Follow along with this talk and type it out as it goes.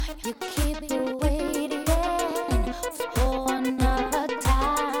You keep me waiting for another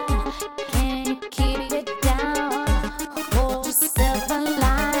time. Can you keep it down? Hold yourself a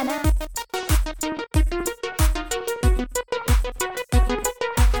line.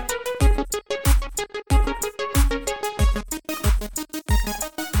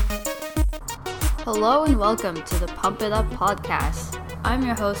 Hello and welcome to the Pump It Up podcast. I'm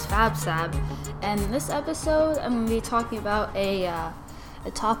your host FabSab, and in this episode I'm going to be talking about a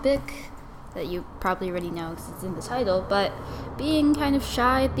topic that you probably already know because it's in the title, but being kind of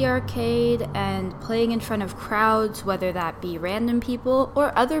shy at the arcade and playing in front of crowds, whether that be random people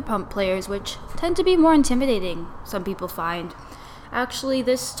or other Pump players, which tend to be more intimidating, some people find. Actually,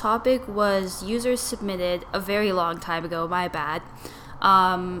 this topic was user submitted a very long time ago, my bad,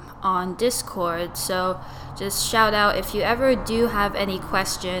 on Discord, so just shout out if you ever do have any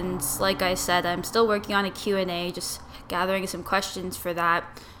questions. Like I said, I'm still working on a Q&A, just gathering some questions for that.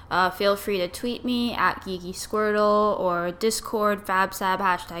 Feel free to tweet me at GeekySquirtle or Discord FabSab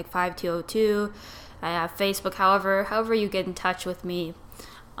 #5202. I have Facebook, however you get in touch with me.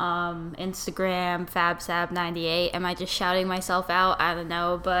 Instagram FabSab98. Am I just shouting myself out? I don't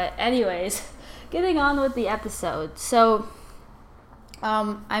know, but anyways, getting on with the episode. So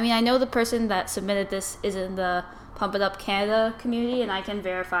I know the person that submitted this is in the Pump It Up Canada community, and I can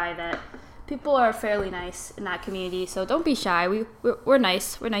verify that people are fairly nice in that community, so don't be shy. We're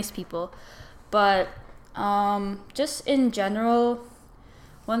nice. We're nice people. But just in general,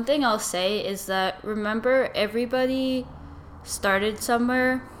 one thing I'll say is that remember, everybody started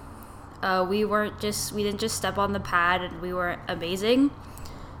somewhere. We didn't just step on the pad and we weren't amazing.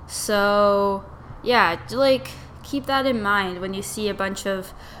 So yeah, keep that in mind when you see a bunch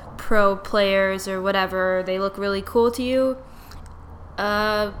of pro players or whatever. They look really cool to you.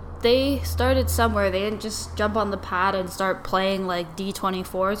 They started somewhere. They didn't just jump on the pad and start playing like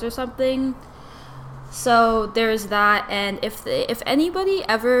D24s or something. So there's that. And if anybody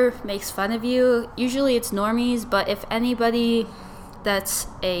ever makes fun of you, usually it's normies, but if anybody that's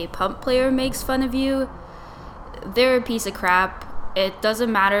a Pump player makes fun of you, they're a piece of crap. It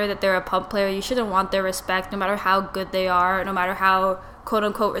doesn't matter that they're a Pump player. You shouldn't want their respect, no matter how good they are, no matter how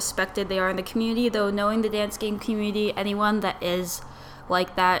quote-unquote respected they are in the community. Though knowing the dance game community, anyone that is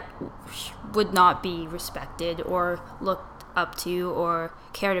like that would not be respected or looked up to or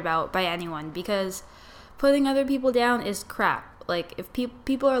cared about by anyone, because putting other people down is crap. Like, if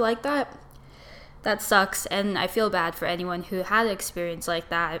people are like that, that sucks, and I feel bad for anyone who had an experience like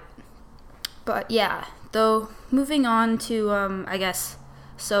that. But yeah, though, moving on to,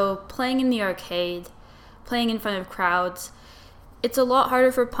 so playing in the arcade, playing in front of crowds, it's a lot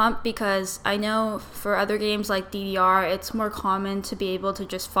harder for Pump because I know for other games like DDR, it's more common to be able to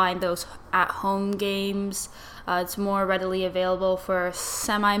just find those at-home games. It's more readily available for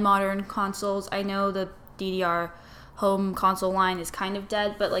semi-modern consoles. I know the DDR home console line is kind of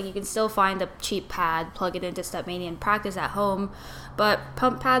dead, but you can still find a cheap pad, plug it into Stepmania and practice at home. But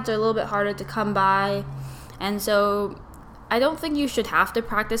Pump pads are a little bit harder to come by, and so I don't think you should have to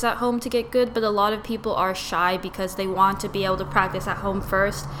practice at home to get good, but a lot of people are shy because they want to be able to practice at home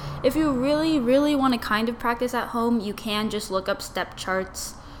first. If you really, really want to kind of practice at home, you can just look up step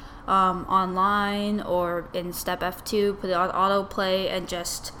charts online or in Step F2, put it on autoplay, and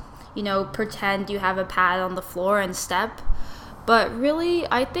just, pretend you have a pad on the floor and step. But really,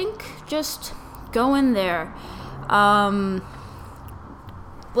 I think just go in there.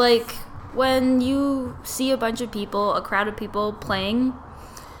 When you see a bunch of people, a crowd of people playing,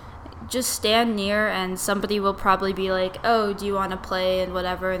 just stand near and somebody will probably be like, oh, do you want to play and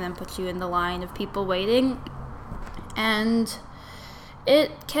whatever, and then put you in the line of people waiting. And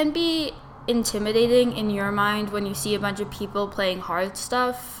it can be intimidating in your mind when you see a bunch of people playing hard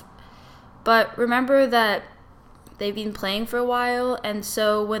stuff, but remember that they've been playing for a while, and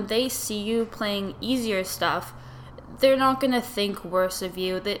so when they see you playing easier stuff, they're not going to think worse of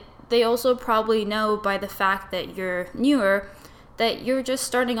you. They also probably know by the fact that you're newer that you're just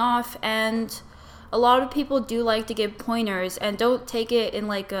starting off, and a lot of people do like to give pointers, and don't take it in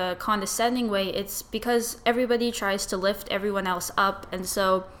a condescending way. It's because everybody tries to lift everyone else up, and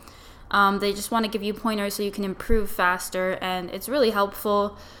so they just want to give you pointers so you can improve faster, and it's really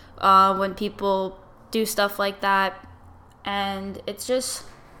helpful when people do stuff like that, and it's just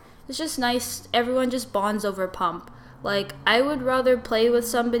nice. Everyone just bonds over Pump. I would rather play with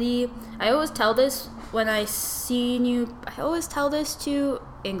somebody. I always tell this to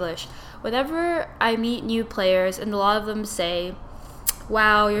English. Whenever I meet new players, and a lot of them say,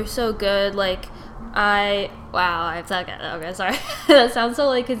 wow, you're so good, I suck at it. Okay, sorry. That sounds so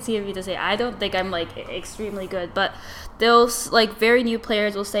like conceited of me to say. I don't think I'm like extremely good, but they'll like very new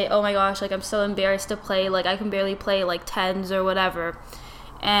players will say, "Oh my gosh, like I'm so embarrassed to play. Like I can barely play like tens or whatever,"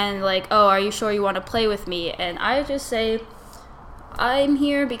 and like, "Oh, are you sure you want to play with me?" And I just say, "I'm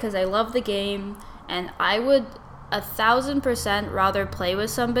here because I love the game, and I would 1,000% rather play with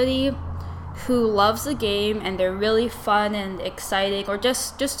somebody who loves the game and they're really fun and exciting, or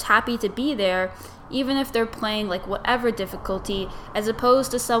just happy to be there, even if they're playing like whatever difficulty, as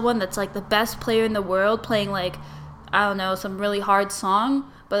opposed to someone that's like the best player in the world playing like, I don't know, some really hard song,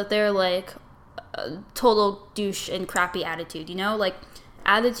 but they're like a total douche and crappy attitude, you know? Like,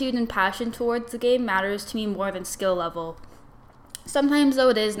 attitude and passion towards the game matters to me more than skill level. Sometimes, though,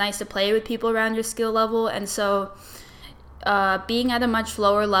 it is nice to play with people around your skill level, and so being at a much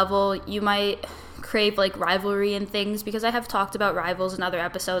lower level, you might crave like rivalry and things, because I have talked about rivals in other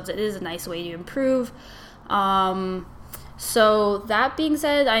episodes. It is a nice way to improve. So that being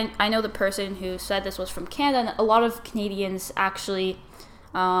said, I know the person who said this was from Canada, and a lot of Canadians actually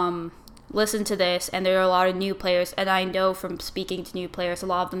listen to this, and there are a lot of new players, and I know from speaking to new players, a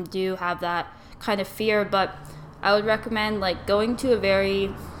lot of them do have that kind of fear, but I would recommend like going to a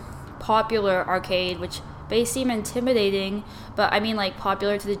very popular arcade, which may seem intimidating, but I mean like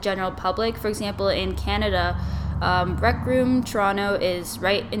popular to the general public. For example, in Canada, Rec Room Toronto is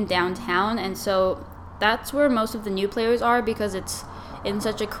right in downtown, and so that's where most of the new players are, because it's in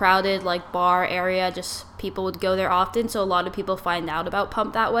such a crowded like bar area. Just people would go there often, so a lot of people find out about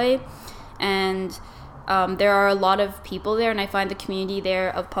Pump that way, and there are a lot of people there, and I find the community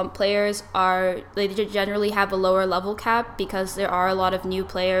there of Pump players they generally have a lower level cap, because there are a lot of new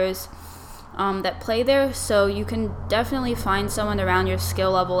players that play there, so you can definitely find someone around your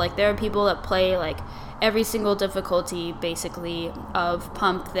skill level. Like, there are people that play like every single difficulty basically of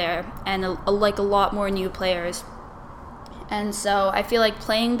Pump there, and like a lot more new players. And so I feel like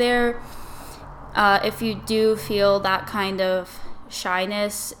playing there, if you do feel that kind of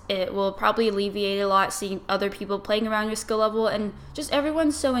shyness, it will probably alleviate a lot, seeing other people playing around your skill level, and just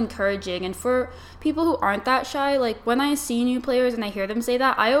everyone's so encouraging. And for people who aren't that shy, like when I see new players and I hear them say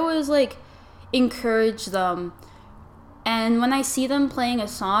that, I always like encourage them. And when I see them playing a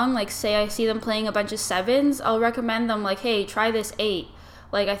song, like say I see them playing a bunch of sevens, I'll recommend them like, hey, try this 8,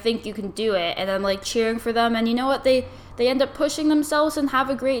 like I think you can do it, and I'm like cheering for them. And you know what, they end up pushing themselves and have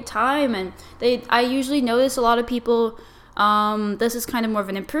a great time. And I usually notice a lot of people, this is kind of more of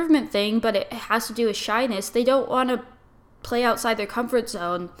an improvement thing, but it has to do with shyness. They don't want to play outside their comfort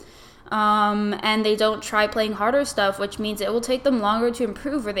zone, and they don't try playing harder stuff, which means it will take them longer to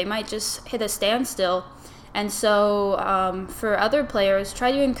improve, or they might just hit a standstill. And so for other players,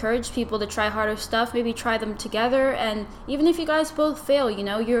 try to encourage people to try harder stuff, maybe try them together, and even if you guys both fail, you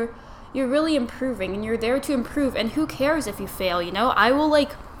know, you're really improving, and you're there to improve, and who cares if you fail, you know? I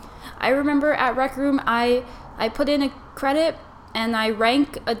remember at Rec Room, I put in a credit, and I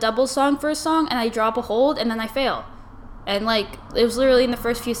rank a double song for a song, and I drop a hold, and then I fail. And, like, it was literally in the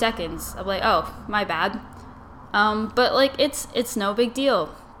first few seconds. I'm like, oh, my bad. But, like, it's no big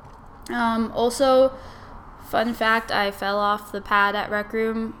deal. Also, fun fact, I fell off the pad at Rec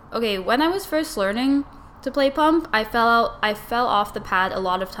Room. Okay, when I was first learning to play Pump, I fell off the pad a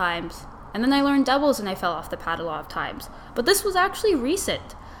lot of times. And then I learned doubles, and I fell off the pad a lot of times. But this was actually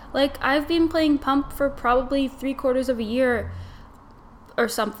recent. Like, I've been playing Pump for probably 3/4 of a year or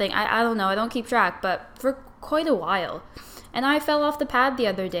something. I don't know. I don't keep track, but for quite a while. And I fell off the pad the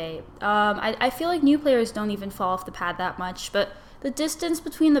other day. I feel like new players don't even fall off the pad that much, but the distance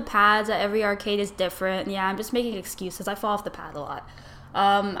between the pads at every arcade is different. Yeah, I'm just making excuses. I fall off the pad a lot.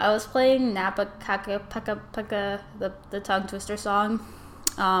 I was playing Napa Kaka Paka Paka, the tongue twister song,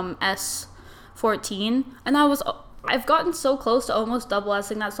 S14, and I've gotten so close to almost double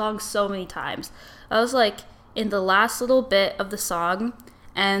S-ing that song so many times. I was like in the last little bit of the song,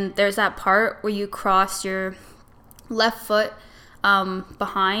 and there's that part where you cross your left foot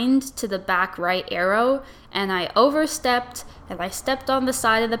behind to the back right arrow, and I overstepped, and I stepped on the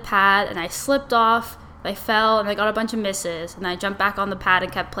side of the pad, and I slipped off, I fell, and I got a bunch of misses, and I jumped back on the pad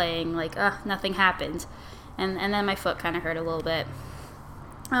and kept playing, like, nothing happened. And then my foot kind of hurt a little bit.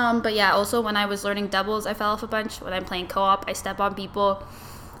 But yeah, also when I was learning doubles, I fell off a bunch. When I'm playing co-op, I step on people.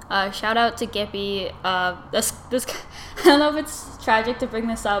 Shout out to Gippy. This I don't know if it's tragic to bring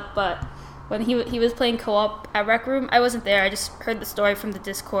this up, but when he was playing co-op at Rec Room, I wasn't there. I just heard the story from the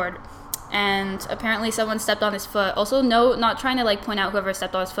Discord, and apparently someone stepped on his foot. Also, no, not trying to like point out whoever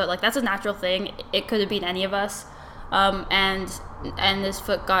stepped on his foot. Like, that's a natural thing. It could have been any of us, and his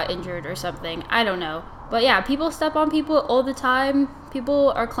foot got injured or something. I don't know. But yeah, people step on people all the time.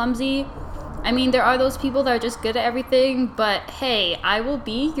 People are clumsy. I mean, there are those people that are just good at everything, but hey, I will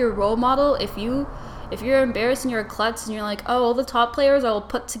be your role model if you're embarrassed and you're a klutz and you're like, oh, all the top players are all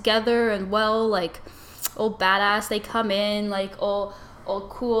put together and well, like, all badass, they come in, like, all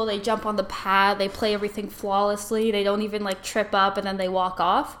cool, they jump on the pad, they play everything flawlessly, they don't even, like, trip up and then they walk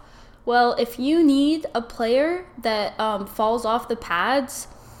off. Well, if you need a player that falls off the pads,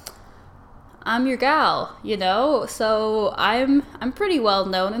 I'm your gal, you know? So I'm pretty well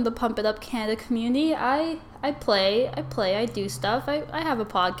known in the Pump It Up Canada community. I play, I do stuff. I have a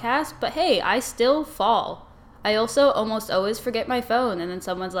podcast, but hey, I still fall. I also almost always forget my phone, and then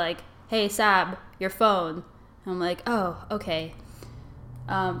someone's like, hey, Sab, your phone. And I'm like, oh, okay.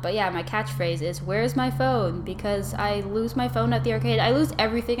 But yeah, my catchphrase is, where's my phone? Because I lose my phone at the arcade. I lose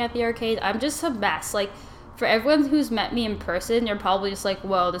everything at the arcade. I'm just a mess. Like, for everyone who's met me in person, you're probably just like,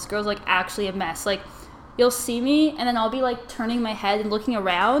 whoa, this girl's like actually a mess. Like, you'll see me and then I'll be like turning my head and looking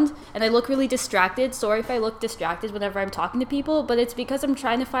around and I look really distracted. Sorry if I look distracted whenever I'm talking to people, but it's because I'm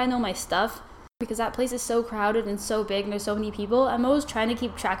trying to find all my stuff, because that place is so crowded and so big and there's so many people. I'm always trying to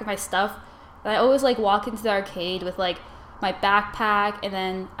keep track of my stuff. And I always like walk into the arcade with like my backpack, and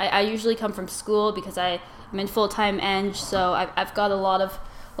then I usually come from school because I'm in full-time eng, so I've got a lot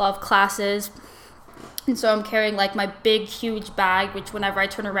of classes, and so I'm carrying like my big huge bag, which whenever I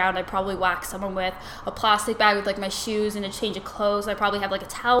turn around I probably whack someone with, a plastic bag with like my shoes and a change of clothes. I probably have like a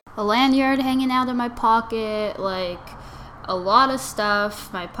towel, a lanyard hanging out of my pocket, like a lot of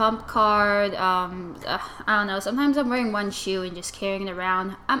stuff, my pump card, I don't know, sometimes I'm wearing one shoe and just carrying it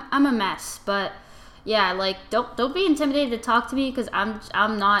around. I'm a mess, but yeah, like, don't be intimidated to talk to me, because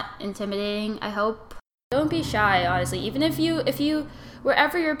I'm not intimidating, I hope. Don't be shy, honestly. Even if you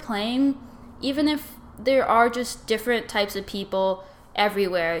wherever you're playing, even if there are just different types of people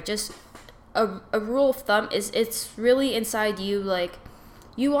everywhere, just a rule of thumb is, it's really inside you. Like,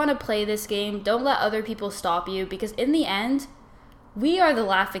 you want to play this game, don't let other people stop you, because in the end, we are the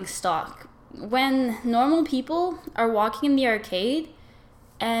laughing stock. When normal people are walking in the arcade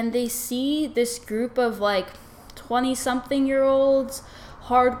and they see this group of like 20-something-year-olds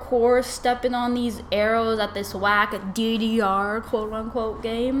hardcore stepping on these arrows at this whack DDR quote-unquote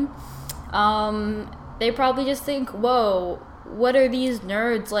game, they probably just think, whoa, what are these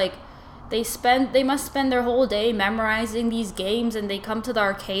nerds? Like, they must spend their whole day memorizing these games and they come to the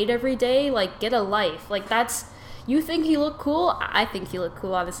arcade every day. Like, get a life. Like, that's, you think you look cool? I think you look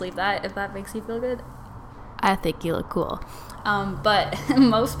cool, honestly, if that makes you feel good. I think you look cool. But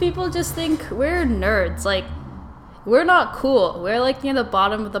most people just think we're nerds. Like, we're not cool. We're like near the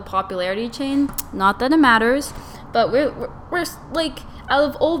bottom of the popularity chain. Not that it matters, but we're like, out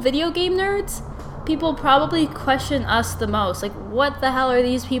of all video game nerds, people probably question us the most. Like, what the hell are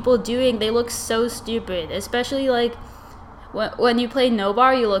these people doing? They look so stupid. Especially like when you play No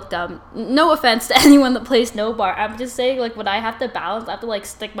Bar, you look dumb. No offense to anyone that plays No Bar. I'm just saying, like, when I have to balance, I have to like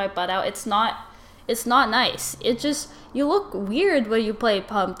stick my butt out. It's not nice. It just, you look weird when you play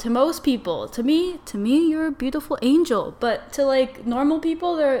Pump to most people. To me, you're a beautiful angel. But to like normal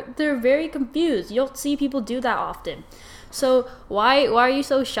people, they're very confused. You don't see people do that often. So why are you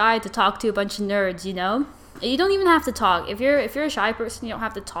so shy to talk to a bunch of nerds, you know? You don't even have to talk. If you're a shy person, you don't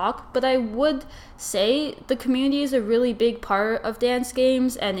have to talk. But I would say the community is a really big part of dance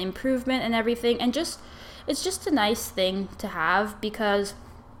games and improvement and everything. And it's just a nice thing to have, because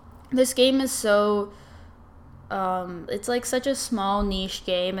this game is so, it's like such a small niche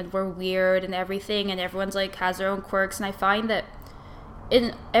game, and we're weird and everything, and everyone's like has their own quirks. And I find that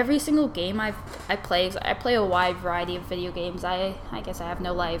in every single game I play a wide variety of video games. I guess I have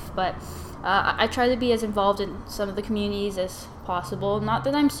no life, but I try to be as involved in some of the communities as possible. Not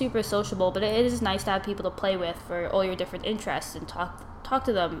that I'm super sociable, but it is nice to have people to play with for all your different interests and talk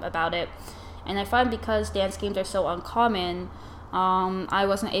to them about it. And I find because dance games are so uncommon, I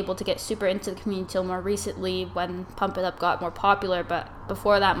wasn't able to get super into the community until more recently when Pump It Up got more popular, but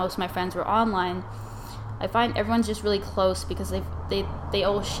before that most of my friends were online. I find everyone's just really close because they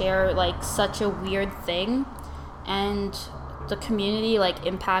all share like such a weird thing, and the community like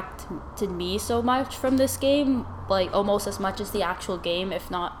impacted me so much from this game, like almost as much as the actual game,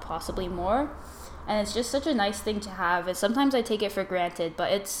 if not possibly more. And it's just such a nice thing to have, and sometimes I take it for granted,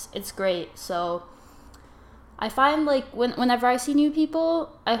 but it's great. So I find like whenever I see new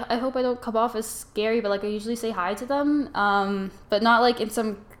people, I hope I don't come off as scary, but like I usually say hi to them, but not like in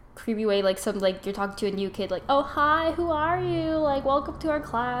some creepy way, like some like you're talking to a new kid, like, oh hi, who are you, like welcome to our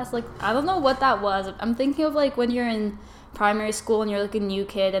class. Like, I don't know what that was. I'm thinking of like when you're in primary school and you're like a new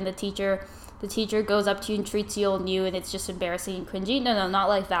kid and the teacher goes up to you and treats you all new and it's just embarrassing and cringy. No, not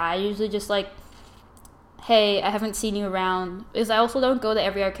like that. I usually just like hey, I haven't seen you around. Because I also don't go to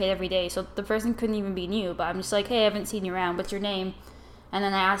every arcade every day, so the person couldn't even be new. But I'm just like, hey, I haven't seen you around. What's your name? And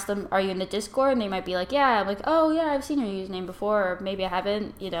then I ask them, are you in the Discord? And they might be like, yeah. I'm like, oh, yeah, I've seen your username before. Or maybe I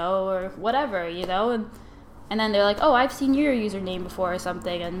haven't, or whatever, And then they're like, oh, I've seen your username before or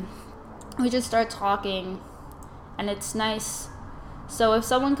something. And we just start talking. And it's nice. So if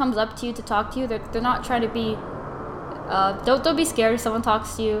someone comes up to you to talk to you, they're not trying to be... don't be scared if someone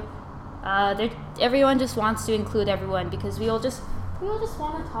talks to you. Everyone just wants to include everyone because we all just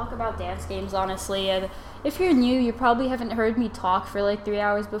want to talk about dance games, honestly. And if you're new, you probably haven't heard me talk for like 3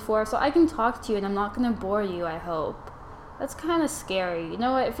 hours before, so I can talk to you and I'm not gonna bore you, I hope. That's kind of scary. You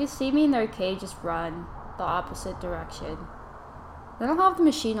know what? If you see me in the arcade, just run the opposite direction. Then I'll have the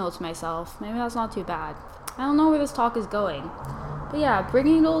machine all to myself. Maybe that's not too bad. I don't know where this talk is going. But yeah,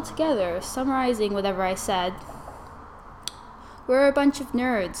 bringing it all together, summarizing whatever I said. We're a bunch of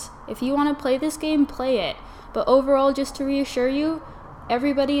nerds. If you want to play this game, play it. But overall, just to reassure you,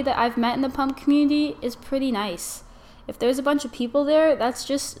 everybody that I've met in the Pump community is pretty nice. If there's a bunch of people there, that's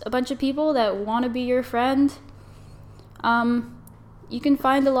just a bunch of people that want to be your friend. You can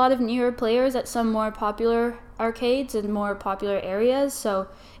find a lot of newer players at some more popular arcades and more popular areas. So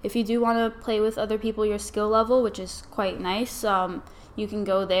if you do want to play with other people your skill level, which is quite nice, you can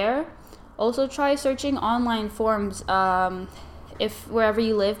go there. Also try searching online forums. If wherever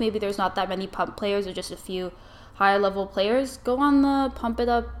you live, maybe there's not that many Pump players or just a few higher level players, go on the Pump It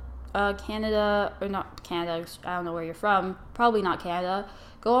Up Canada, or not Canada, I don't know where you're from, probably not Canada.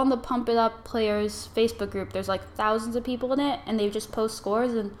 Go on the Pump It Up players Facebook group. There's like thousands of people in it, and they just post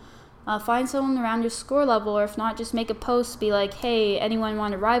scores, and find someone around your score level, or if not, just make a post, be like, hey, anyone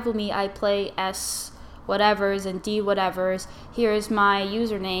want to rival me? I play S whatevers and D whatevers. Here's my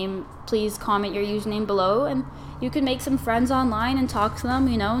username. Please comment your username below, and you can make some friends online and talk to them,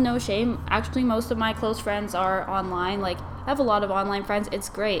 no shame. Actually, most of my close friends are online. Like, I have a lot of online friends. It's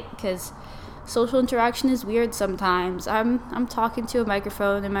great because social interaction is weird sometimes. I'm talking to a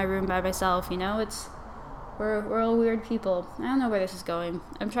microphone in my room by myself, we're all weird people. I don't know where this is going.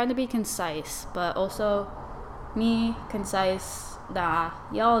 I'm trying to be concise, but also concise. Nah,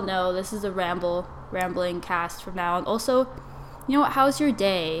 y'all know this is a rambling cast from now on. Also, how's your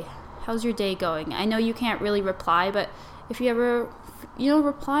day? How's your day going? I know you can't really reply, but if you ever,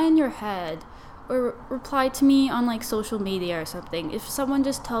 reply in your head or reply to me on like social media or something. If someone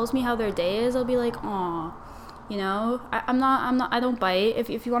just tells me how their day is, I'll be like, aw, I don't bite.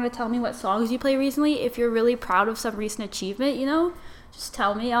 If you want to tell me what songs you play recently, if you're really proud of some recent achievement, just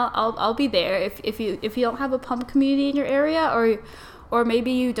tell me. I'll be there. If you don't have a Pump community in your area, or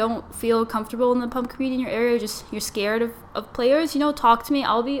maybe you don't feel comfortable in the Pump community in your area, just you're scared of players, talk to me.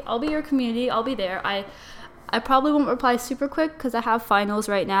 I'll be your community. I'll be there. I probably won't reply super quick because I have finals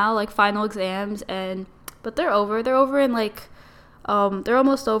right now, like final exams, but they're over. They're over in like, they're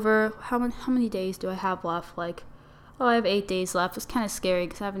almost over. How many days do I have left? I have 8 days left. It's kind of scary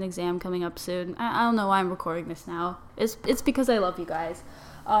because I have an exam coming up soon. I don't know why I'm recording this now. It's because I love you guys.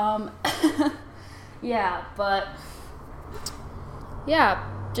 Yeah, but yeah,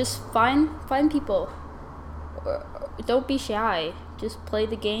 just find people. Don't be shy. Just play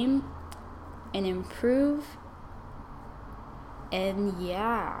the game and improve. And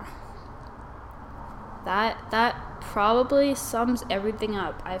yeah, that probably sums everything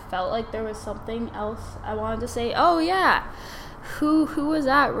up. I felt like there was something else I wanted to say. Oh yeah, who was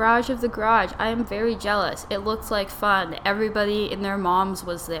at Raj of the Garage? I am very jealous. It looks like fun. Everybody and their moms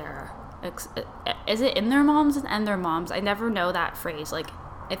was there. Is it in their moms and their moms? I never know that phrase.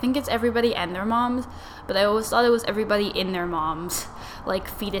 I think it's everybody and their moms, but I always thought it was everybody in their moms. Like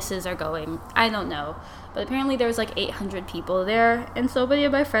fetuses are going. I don't know. But apparently there was 800 people there, and so many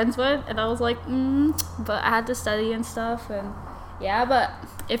of my friends went, and I was like, but I had to study and stuff, and yeah, but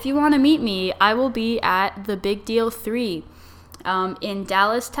if you want to meet me, I will be at the Big Deal 3 in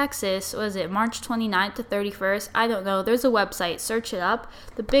Dallas, Texas. Was it March 29th to 31st? I don't know. There's a website. Search it up.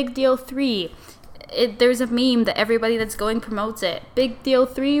 The Big Deal 3. There's a meme that everybody that's going promotes it. Big Deal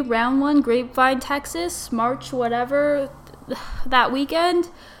 3, Round 1, Grapevine, Texas, March whatever, that weekend.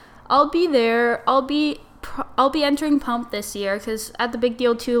 I'll be there. I'll be entering Pump this year because at the Big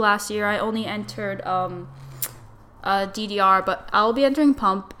Deal 2 last year I only entered DDR, but I'll be entering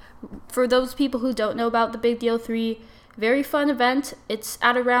Pump. For those people who don't know about the Big Deal 3, very fun event. It's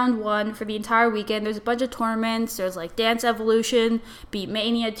at a round 1 for the entire weekend. There's a bunch of tournaments. There's Dance Evolution, Beat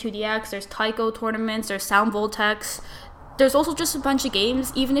Mania 2DX, there's Taiko tournaments, there's Sound Voltex. There's also just a bunch of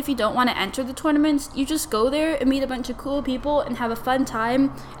games. Even if you don't want to enter the tournaments, you just go there and meet a bunch of cool people and have a fun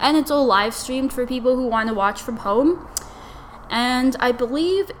time. And it's all live streamed for people who want to watch from home. And I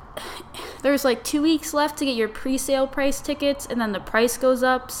believe there's like 2 weeks left to get your pre-sale price tickets, and then the price goes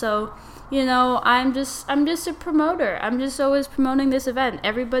up. So, you know, I'm just a promoter. I'm just always promoting this event.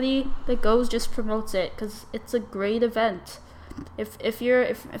 Everybody that goes just promotes it because it's a great event. If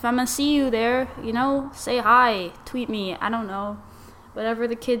I'm gonna see you there, you know, say hi, tweet me. I don't know, whatever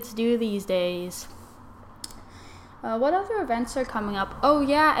the kids do these days. What other events are coming up? Oh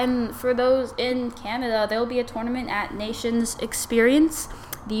yeah, and for those in Canada, there will be a tournament at Nations Experience,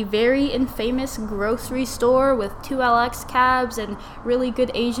 the very infamous grocery store with 2LX cabs and really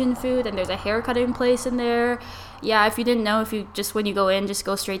good Asian food, and there's a haircutting place in there. Yeah, if you didn't know, when you go in, just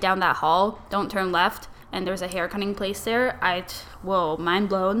go straight down that hall, don't turn left, and there's a haircutting place there. Whoa, mind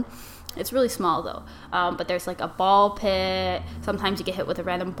blown. It's really small though, but there's like a ball pit. Sometimes you get hit with a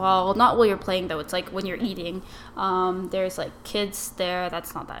random ball. Not while you're playing though, it's like when you're eating. There's like kids there.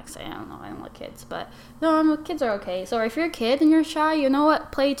 That's not that exciting. I don't know, I don't like kids, but no, kids are okay. So if you're a kid and you're shy, you know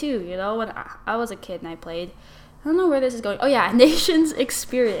what, play too. You know, when I was a kid and I played. I don't know where this is going. Oh yeah, Nations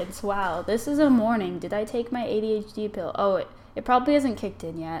Experience. Wow, this is a morning. Did I take my ADHD pill? Oh, it probably hasn't kicked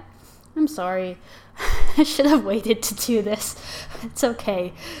in yet. I'm sorry. I should have waited to do this. It's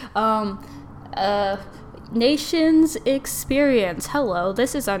okay. Nations Experience, hello,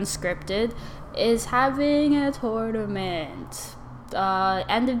 this is unscripted, is having a tournament.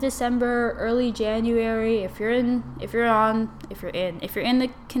 End of December, early January. If you're in the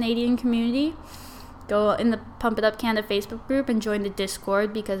Canadian community, go in the Pump It Up Canada Facebook group and join the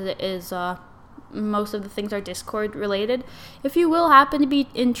Discord, because it is most of the things are Discord related. If you will happen to be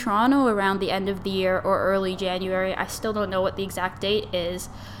in Toronto around the end of the year or early January, I still don't know what the exact date is,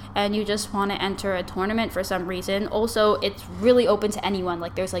 and you just want to enter a tournament for some reason, also it's really open to anyone.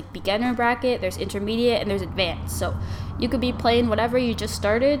 Like there's like beginner bracket, there's intermediate, and there's advanced. So you could be playing whatever you just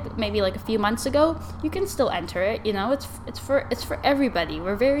started maybe like a few months ago, you can still enter it. You know, it's for everybody.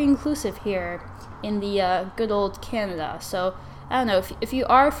 We're very inclusive here in the good old Canada. So I don't know, if you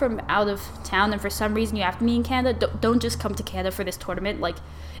are from out of town and for some reason you have to be in Canada, don't just come to Canada for this tournament. Like,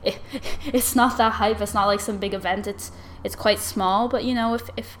 it's not that hype. It's not like some big event. It's quite small. But, you know, if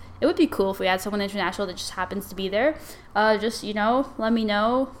it would be cool if we had someone international that just happens to be there. Just, you know, let me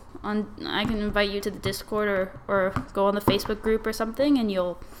know. I can invite you to the Discord or go on the Facebook group or something, and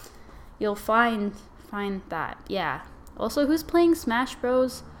you'll find that. Yeah. Also, who's playing Smash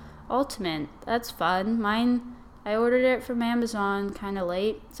Bros. Ultimate? That's fun. I ordered it from Amazon kind of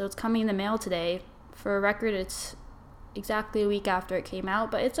late, so it's coming in the mail today. For a record, it's exactly a week after it came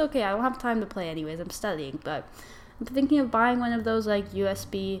out, but it's okay. I don't have time to play anyways. I'm studying, but I'm thinking of buying one of those like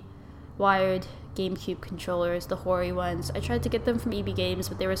USB wired GameCube controllers, the Hori ones. I tried to get them from EB Games,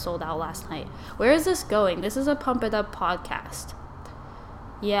 but they were sold out last night. Where is this going? This is a Pump It Up podcast.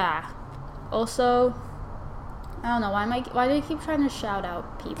 Yeah. Also, I don't know, why do I keep trying to shout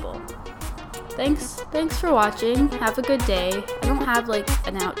out people? Thanks for watching. Have a good day. I don't have like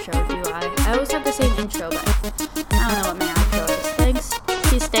an outro, do I? I always have the same intro, but I don't know what my outro is. Thanks.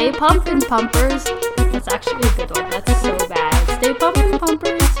 See, stay pumpin', pumpers. That's actually a good one. That's so bad. Stay pumpin',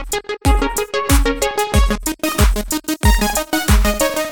 pumpers.